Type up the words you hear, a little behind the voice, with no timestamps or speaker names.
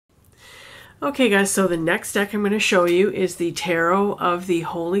Okay guys, so the next deck I'm going to show you is the Tarot of the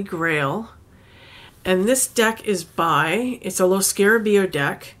Holy Grail. And this deck is it's a Lo Scarabeo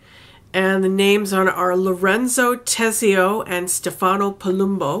deck. And the names on it are Lorenzo, Tesio, and Stefano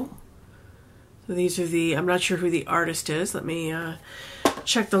Palumbo. So these are I'm not sure who the artist is. Let me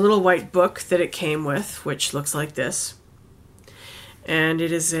check the little white book that it came with, which looks like this. And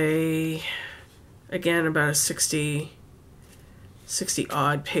it is again, about a 60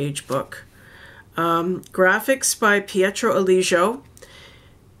 odd page book. Graphics by Pietro Eligio.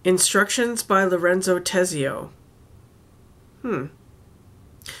 Instructions by Lorenzo Tesio. Oh,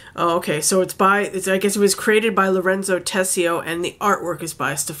 okay, so I guess it was created by Lorenzo Tesio, and the artwork is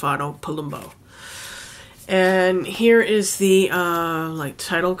by Stefano Palumbo. And here is the like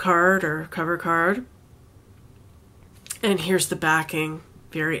title card or cover card. And here's the backing,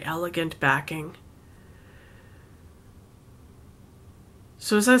 very elegant backing.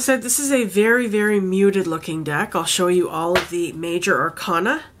 So as I said, this is a very, very muted looking deck. I'll show you all of the major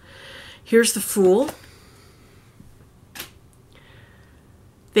arcana. Here's the Fool.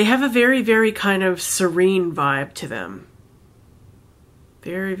 They have a very, very kind of serene vibe to them.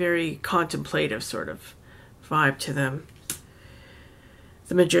 Very, very contemplative sort of vibe to them.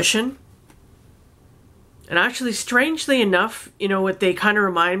 The Magician. And actually, strangely enough, you know, what they kind of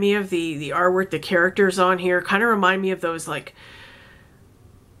remind me of, the artwork, the characters on here, kind of remind me of those like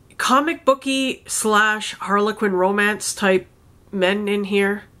comic booky / Harlequin romance type men in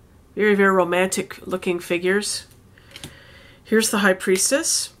here. Very, very romantic looking figures. Here's the High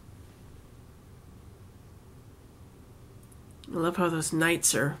Priestess. I love how those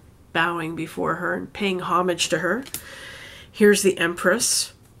knights are bowing before her and paying homage to her. Here's the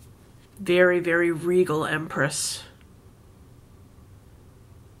Empress. Very, very regal Empress.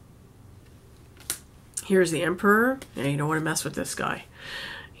 Here's the Emperor. Yeah, you don't want to mess with this guy.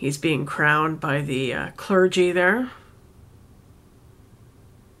 He's being crowned by the clergy there.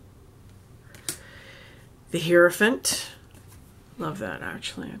 The Hierophant. Love that,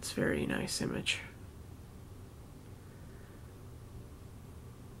 actually. It's a very nice image.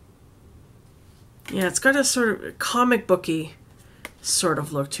 Yeah, it's got a sort of comic booky sort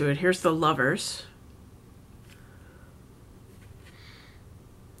of look to it. Here's the Lovers.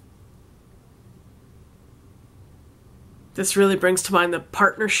 This really brings to mind the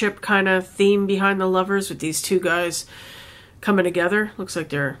partnership kind of theme behind the Lovers, with these two guys coming together. Looks like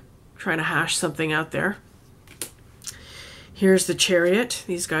they're trying to hash something out there. Here's the Chariot.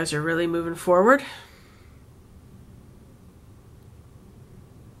 These guys are really moving forward.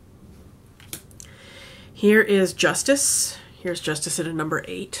 Here is Justice. Here's Justice at a number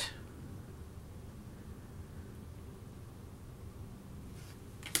 8.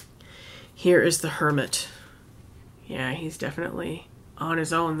 Here is the Hermit. Yeah, he's definitely on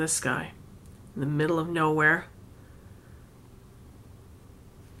his own, this guy. In the middle of nowhere.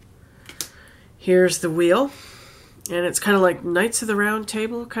 Here's the Wheel. And it's kind of like Knights of the Round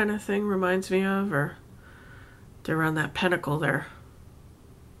Table kind of thing, reminds me of. Or they're around that pinnacle there.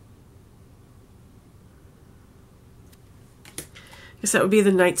 I guess that would be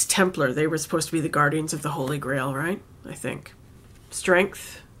the Knights Templar. They were supposed to be the guardians of the Holy Grail, right? I think.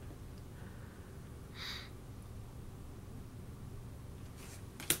 Strength.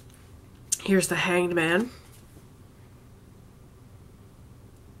 Here's the Hanged Man.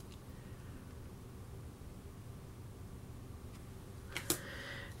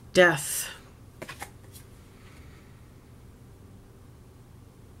 Death.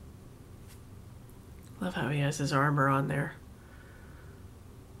 Love how he has his armor on there.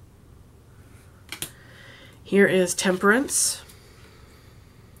 Here is Temperance.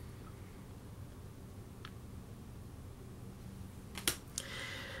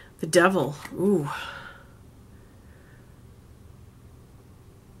 The Devil. Ooh.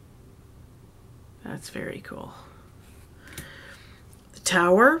 That's very cool. The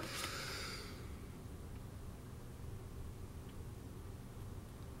Tower.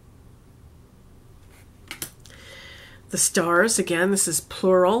 The Stars. Again, this is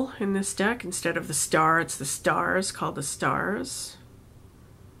plural in this deck. Instead of the star, it's the stars, called the Stars.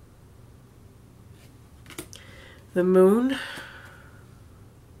 The Moon.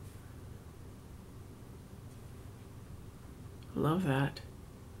 Love that.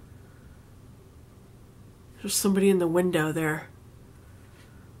 There's somebody in the window there.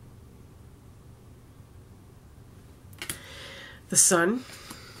 The Sun.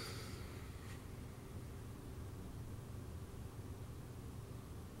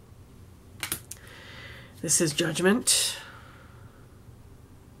 This is Judgment.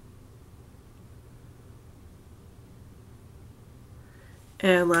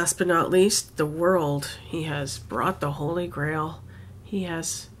 And last but not least, the world. He has brought the Holy Grail. He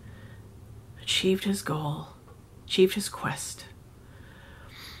has achieved his goal, achieved his quest.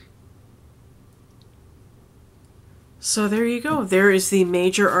 So there you go. There is the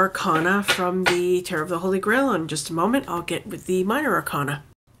major arcana from the Tarot of the Holy Grail. In just a moment, I'll get with the minor arcana.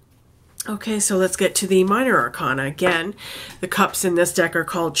 Okay, so let's get to the minor arcana. Again, the cups in this deck are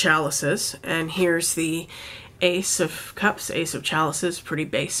called chalices. And here's the Ace of Cups, Ace of Chalices, pretty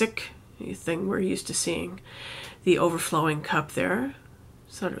basic thing we're used to seeing. The overflowing cup there.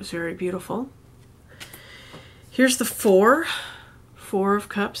 Thought it was very beautiful. Here's the Four of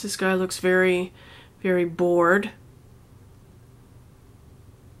Cups. This guy looks very, very bored.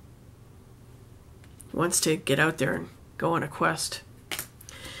 Wants to get out there and go on a quest.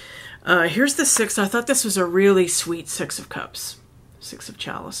 Here's the Six. I thought this was a really sweet Six of Cups. Six of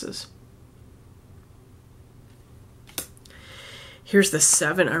Chalices. Here's the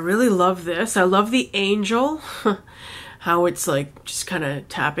Seven. I really love this. I love the angel. How it's like just kind of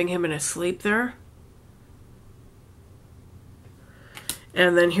tapping him in his sleep there.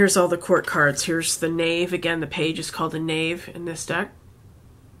 And then here's all the court cards. Here's the Knave. Again, the page is called a Knave in this deck.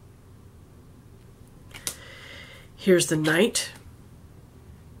 Here's the Knight.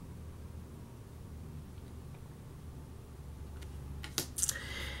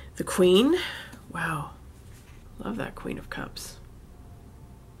 The Queen. Wow. Love that Queen of Cups.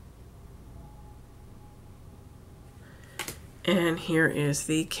 And here is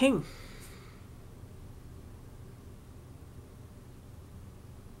the King.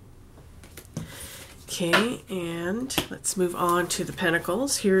 Okay, and let's move on to the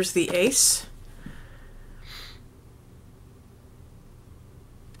Pentacles. Here's the Ace.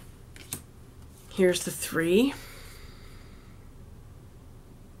 Here's the Three.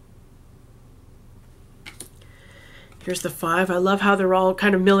 Here's the Five. I love how they're all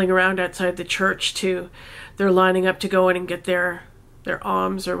kind of milling around outside the church too. They're lining up to go in and get their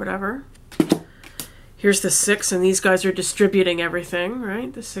alms or whatever. Here's the Six, and these guys are distributing everything,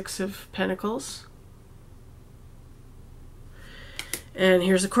 right? The Six of Pentacles. And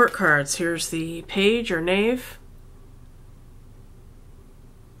here's the court cards. Here's the Page or Knave.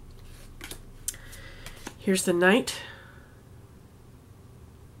 Here's the Knight.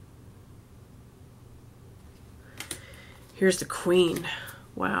 Here's the Queen.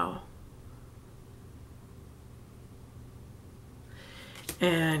 Wow.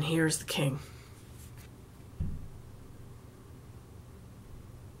 And here's the King.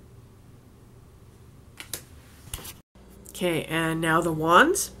 Okay, and now the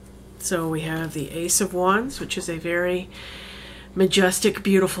Wands. So we have the Ace of Wands, which is a very majestic,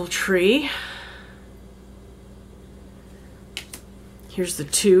 beautiful tree. Here's the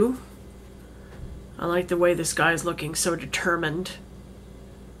Two. I like the way this guy is looking so determined.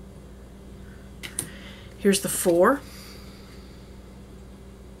 Here's the Four.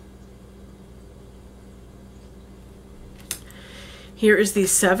 Here is the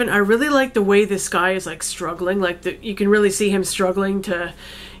Seven. I really like the way this guy is like struggling. Like you can really see him struggling to,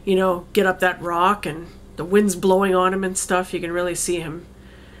 you know, get up that rock, and the wind's blowing on him and stuff. You can really see him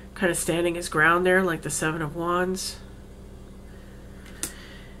kind of standing his ground there, like the Seven of Wands.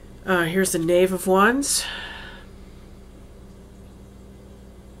 Here's the Knave of Wands.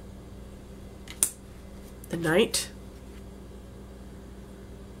 The Knight.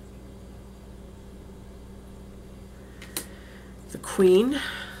 The Queen.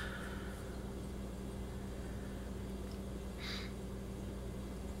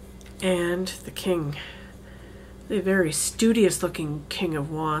 And the King. A very studious looking King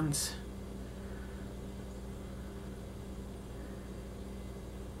of Wands.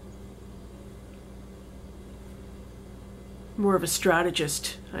 More of a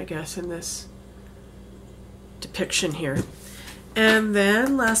strategist, I guess, in this depiction here. And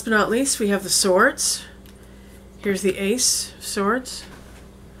then, last but not least, we have the Swords. Here's the Ace of Swords.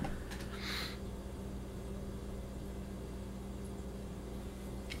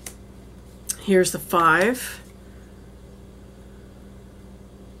 Here's the Five.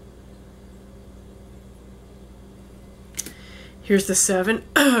 Here's the Seven.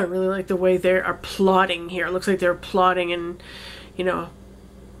 I really like the way they are plotting here. It looks like they're plotting and, you know,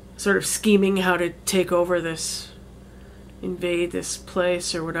 sort of scheming how to take over this, invade this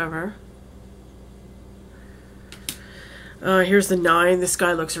place or whatever. Here's the Nine. This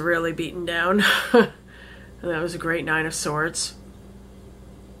guy looks really beaten down. And that was a great Nine of Swords.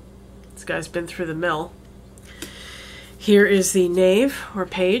 This guy's been through the mill. Here is the Knave or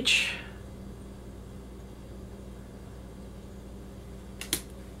Page.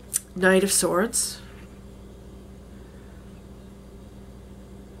 Knight of Swords.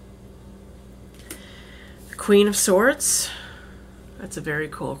 Queen of Swords. That's a very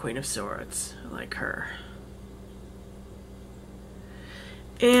cool Queen of Swords. I like her.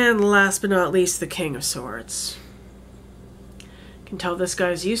 And last but not least, the King of Swords. You can tell this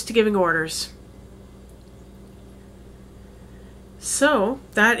guy's used to giving orders. So,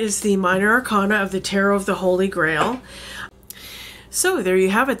 that is the Minor Arcana of the Tarot of the Holy Grail. So, there you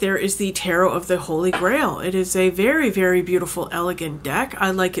have it. There is the Tarot of the Holy Grail. It is a very, very beautiful, elegant deck.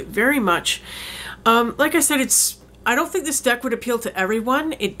 I like it very much. Like I said, I don't think this deck would appeal to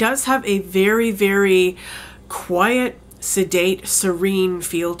everyone. It does have a very, very quiet, sedate, serene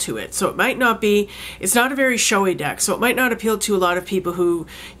feel to it. So it might not be, it's not a very showy deck, so it might not appeal to a lot of people who,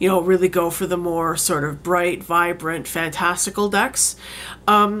 you know, really go for the more sort of bright, vibrant, fantastical decks.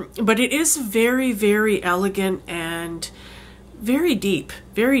 But it is very, very elegant and very deep,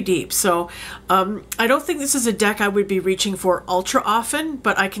 very deep. So I don't think this is a deck I would be reaching for ultra often,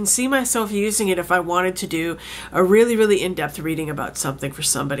 but I can see myself using it if I wanted to do a really, really in-depth reading about something for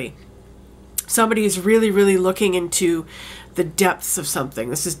somebody. Somebody is really, really looking into the depths of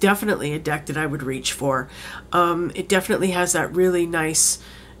something. This is definitely a deck that I would reach for. It definitely has that really nice,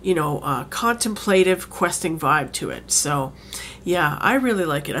 you know, contemplative, questing vibe to it. So, yeah, I really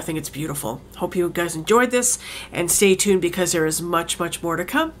like it. I think it's beautiful. Hope you guys enjoyed this, and stay tuned because there is much, much more to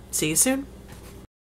come. See you soon.